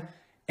have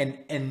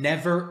a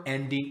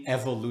never-ending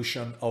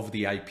evolution of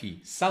the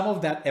IP. Some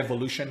of that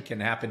evolution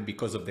can happen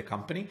because of the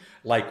company,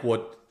 like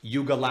what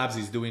Yuga Labs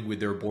is doing with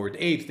their Bored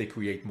Apes. They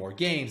create more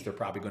games. They're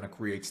probably going to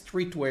create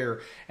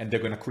streetwear, and they're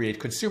going to create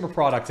consumer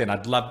products. And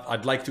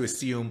I'd like to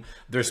assume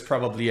there's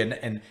probably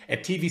a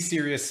TV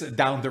series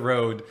down the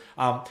road.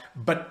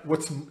 But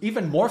what's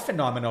even more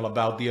phenomenal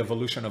about the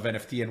evolution of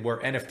NFT and where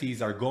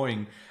NFTs are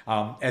going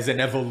as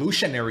an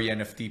evolutionary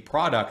NFT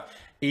product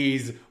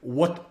is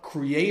what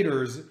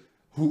creators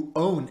who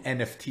own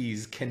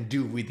NFTs can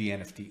do with the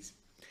NFTs.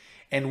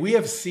 And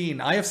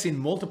I have seen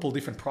multiple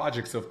different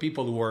projects of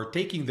people who are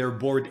taking their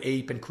Bored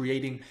Ape and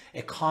creating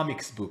a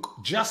comics book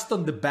just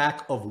on the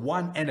back of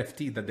one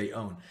NFT that they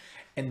own.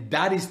 And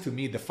that is, to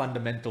me, the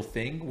fundamental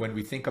thing when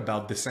we think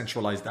about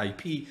decentralized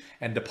IP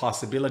and the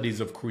possibilities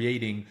of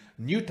creating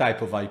new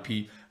type of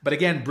IP. But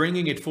again,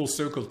 bringing it full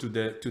circle to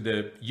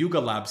the Yuga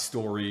Labs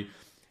story,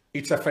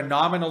 it's a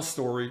phenomenal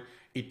story.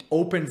 It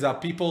opens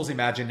up people's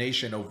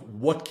imagination of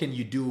what can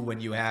you do when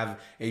you have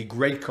a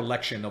great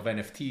collection of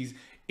NFTs.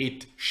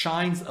 It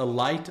shines a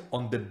light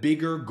on the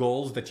bigger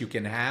goals that you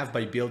can have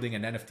by building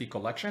an NFT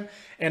collection.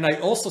 And I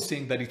also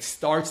think that it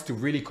starts to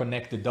really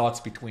connect the dots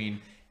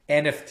between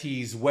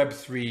NFTs,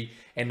 Web3,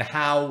 and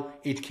how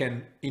it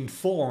can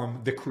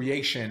inform the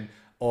creation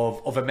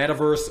of a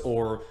metaverse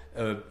or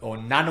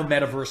nano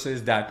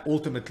metaverses that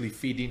ultimately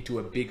feed into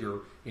a bigger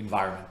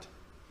environment.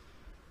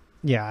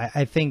 Yeah,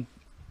 I think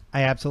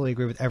I absolutely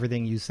agree with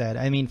everything you said.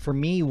 I mean, for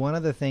me, one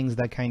of the things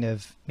that kind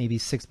of maybe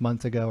 6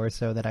 months ago or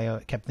so that I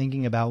kept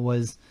thinking about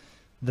was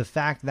the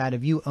fact that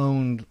if you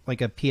owned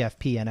like a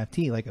PFP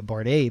NFT, like a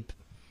Bored Ape,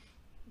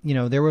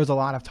 there was a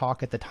lot of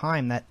talk at the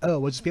time that, oh,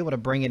 we'll just be able to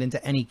bring it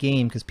into any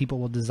game because people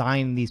will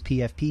design these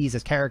PFPs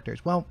as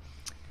characters. Well,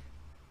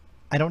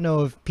 I don't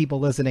know if people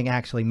listening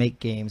actually make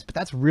games, but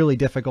that's really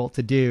difficult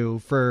to do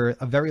for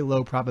a very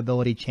low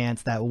probability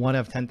chance that 1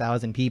 of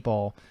 10,000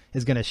 people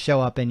is going to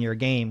show up in your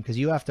game, because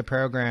you have to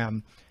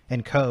program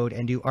and code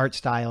and do art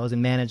styles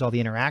and manage all the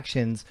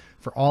interactions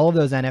for all of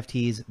those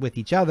NFTs with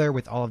each other,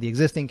 with all of the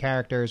existing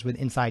characters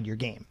inside your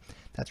game.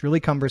 That's really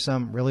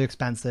cumbersome, really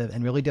expensive,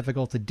 and really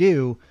difficult to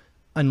do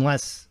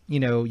unless,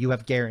 you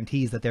have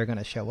guarantees that they're going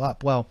to show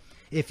up. Well,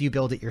 if you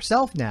build it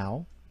yourself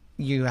now,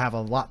 you have a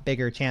lot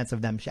bigger chance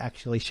of them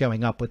actually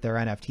showing up with their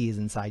NFTs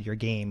inside your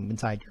game,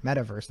 inside your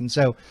metaverse. And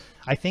so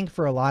I think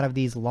for a lot of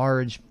these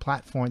large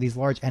platforms, these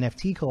large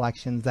NFT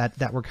collections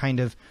that were kind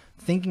of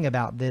thinking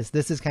about this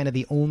is kind of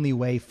the only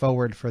way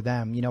forward for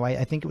them.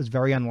 I think it was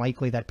very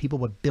unlikely that people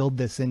would build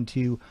this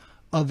into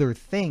other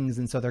things.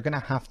 And so they're going to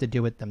have to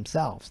do it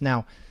themselves.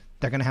 Now,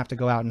 they're going to have to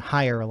go out and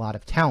hire a lot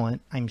of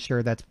talent. I'm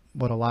sure that's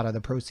what a lot of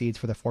the proceeds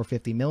for the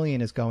 450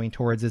 million is going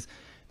towards. Is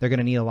they're going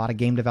to need a lot of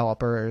game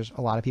developers,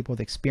 a lot of people with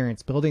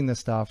experience building this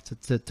stuff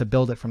to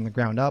build it from the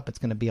ground up. It's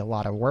going to be a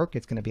lot of work.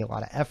 It's going to be a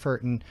lot of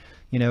effort, and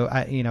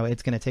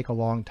it's going to take a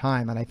long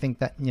time. And I think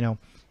that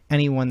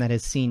anyone that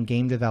has seen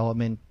game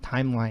development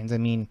timelines, I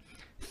mean,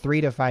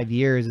 3 to 5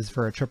 years is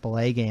for a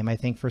AAA game. I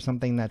think for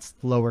something that's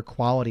lower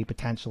quality,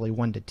 potentially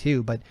 1 to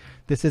 2, but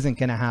this isn't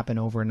going to happen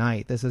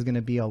overnight. This is going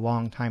to be a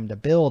long time to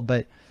build,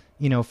 but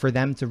for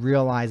them to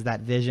realize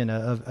that vision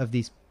of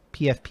these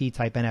PFP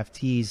type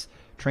NFTs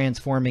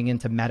transforming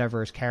into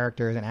metaverse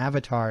characters and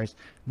avatars,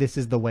 this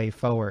is the way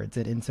forward.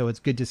 And so it's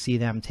good to see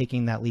them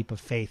taking that leap of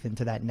faith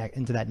into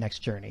that next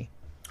journey.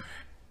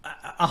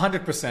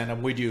 100%.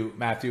 I'm with you,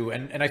 Matthew.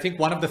 And I think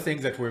one of the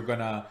things that we're going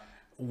to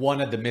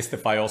want to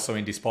demystify also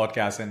in this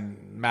podcast, and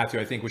Matthew,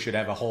 I think we should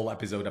have a whole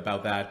episode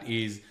about that,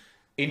 is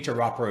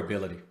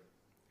interoperability.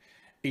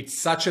 It's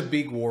such a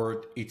big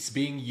word. It's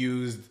being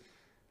used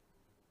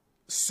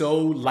so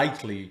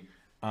lightly.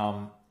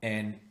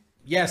 And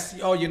yes,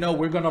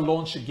 we're going to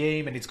launch a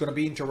game and it's going to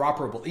be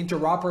interoperable.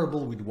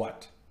 Interoperable with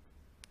what?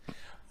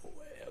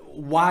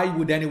 Why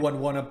would anyone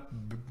want to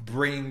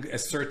bring a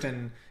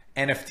certain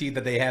NFT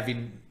that they have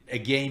in a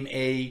game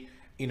A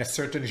in a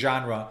certain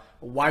genre?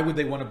 Why would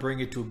they want to bring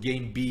it to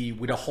game B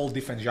with a whole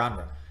different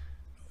genre?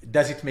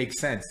 Does it make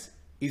sense?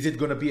 Is it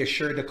going to be a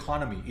shared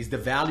economy? Is the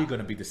value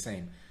going to be the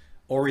same?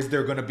 Or is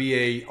there going to be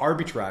a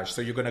arbitrage?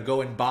 So you're going to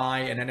go and buy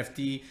an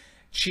NFT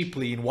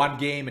cheaply in one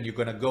game and you're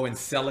going to go and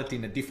sell it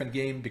in a different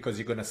game because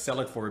you're going to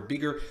sell it for a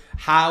bigger.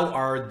 How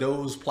are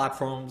those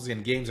platforms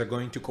and games are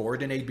going to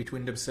coordinate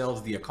between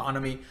themselves, the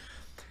economy?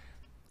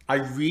 I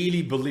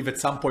really believe at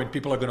some point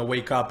people are going to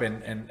wake up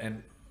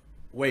and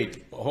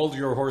wait, hold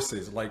your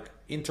horses, like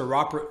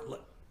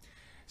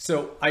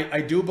So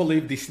I do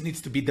believe this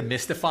needs to be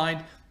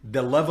demystified.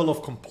 The level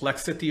of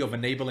complexity of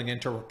enabling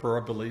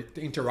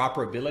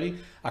interoperability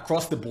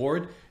across the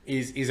board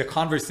is a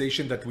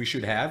conversation that we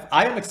should have.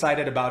 I am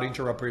excited about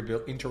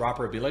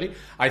interoperability.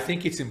 I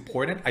think it's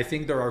important. I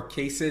think there are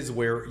cases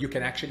where you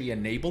can actually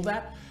enable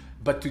that,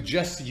 but to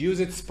just use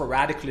it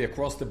sporadically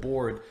across the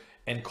board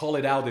and call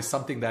it out as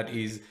something that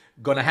is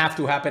going to have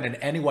to happen and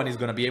anyone is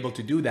going to be able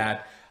to do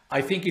that,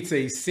 I think it's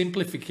a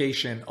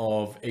simplification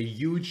of a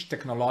huge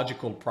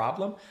technological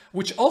problem,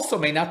 which also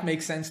may not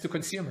make sense to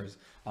consumers.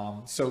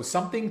 So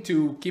something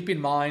to keep in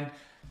mind,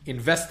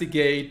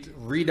 investigate,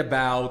 read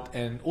about,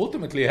 and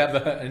ultimately have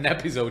an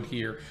episode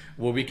here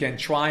where we can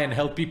try and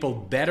help people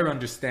better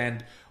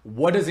understand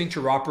what does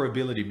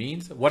interoperability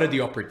means, what are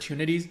the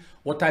opportunities,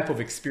 what type of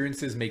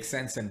experiences make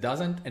sense and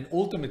doesn't, and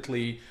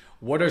ultimately,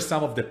 what are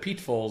some of the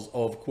pitfalls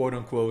of quote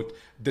unquote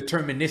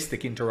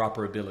deterministic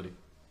interoperability.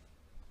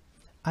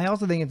 I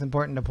also think it's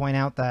important to point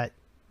out that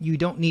you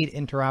don't need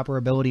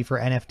interoperability for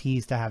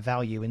NFTs to have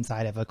value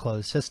inside of a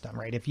closed system,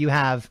 right? If you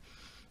have,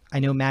 I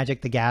know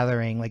Magic the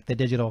Gathering, like the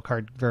digital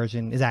card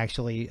version is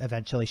actually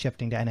eventually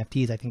shifting to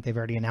NFTs. I think they've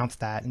already announced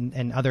that.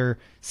 And other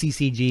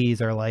CCGs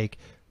are like,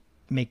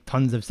 make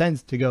tons of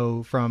sense to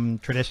go from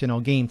traditional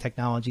game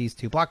technologies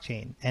to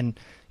blockchain. And,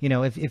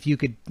 if you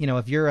could,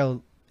 if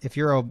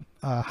you're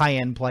a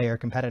high-end player,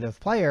 competitive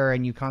player,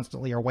 and you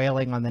constantly are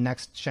wailing on the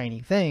next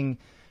shiny thing,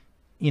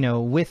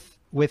 with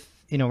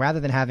rather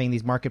than having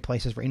these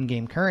marketplaces for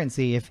in-game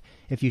currency,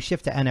 if you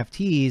shift to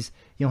NFTs,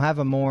 you'll have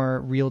a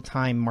more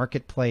real-time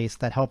marketplace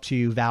that helps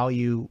you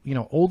value,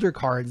 older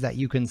cards that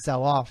you can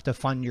sell off to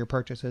fund your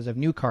purchases of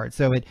new cards.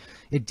 So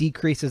it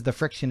decreases the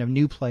friction of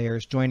new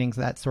players joining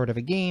that sort of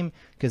a game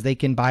because they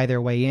can buy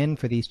their way in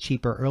for these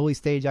cheaper early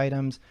stage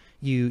items.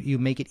 You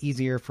make it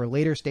easier for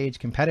later stage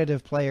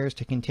competitive players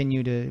to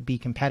continue to be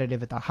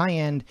competitive at the high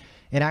end.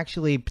 It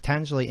actually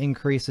potentially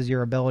increases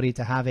your ability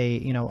to have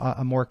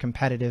a more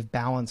competitive,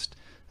 balanced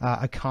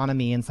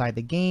economy inside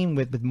the game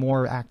with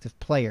more active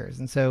players.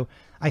 And so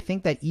I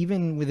think that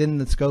even within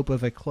the scope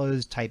of a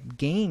closed type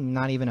game,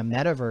 not even a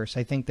metaverse,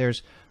 I think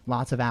there's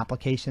lots of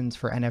applications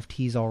for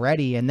NFTs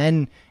already. And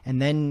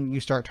then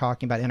you start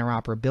talking about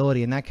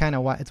interoperability, and that kind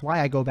of it's why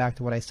I go back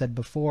to what I said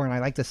before. And I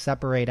like to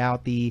separate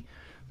out the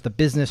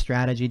business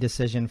strategy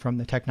decision from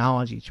the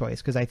technology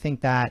choice, because I think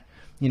that,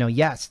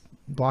 yes,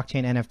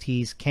 blockchain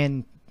NFTs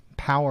can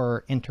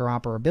power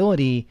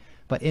interoperability,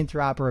 but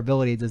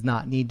interoperability does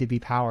not need to be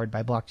powered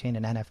by blockchain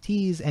and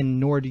NFTs, and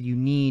nor do you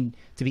need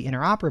to be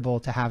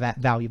interoperable to have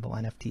valuable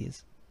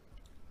NFTs.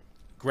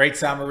 Great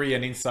summary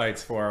and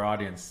insights for our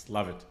audience.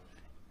 Love it.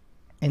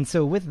 And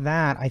so with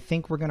that, I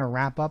think we're going to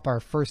wrap up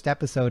our first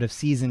episode of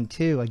season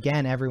 2.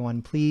 Again,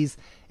 everyone, please,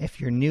 if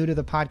you're new to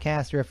the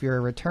podcast or if you're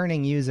a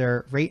returning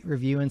user, rate,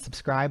 review, and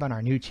subscribe on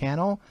our new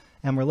channel.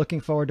 And we're looking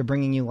forward to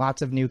bringing you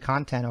lots of new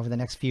content over the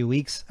next few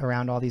weeks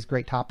around all these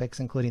great topics,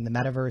 including the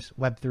metaverse,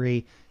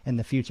 Web3, and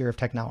the future of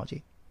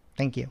technology.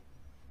 Thank you.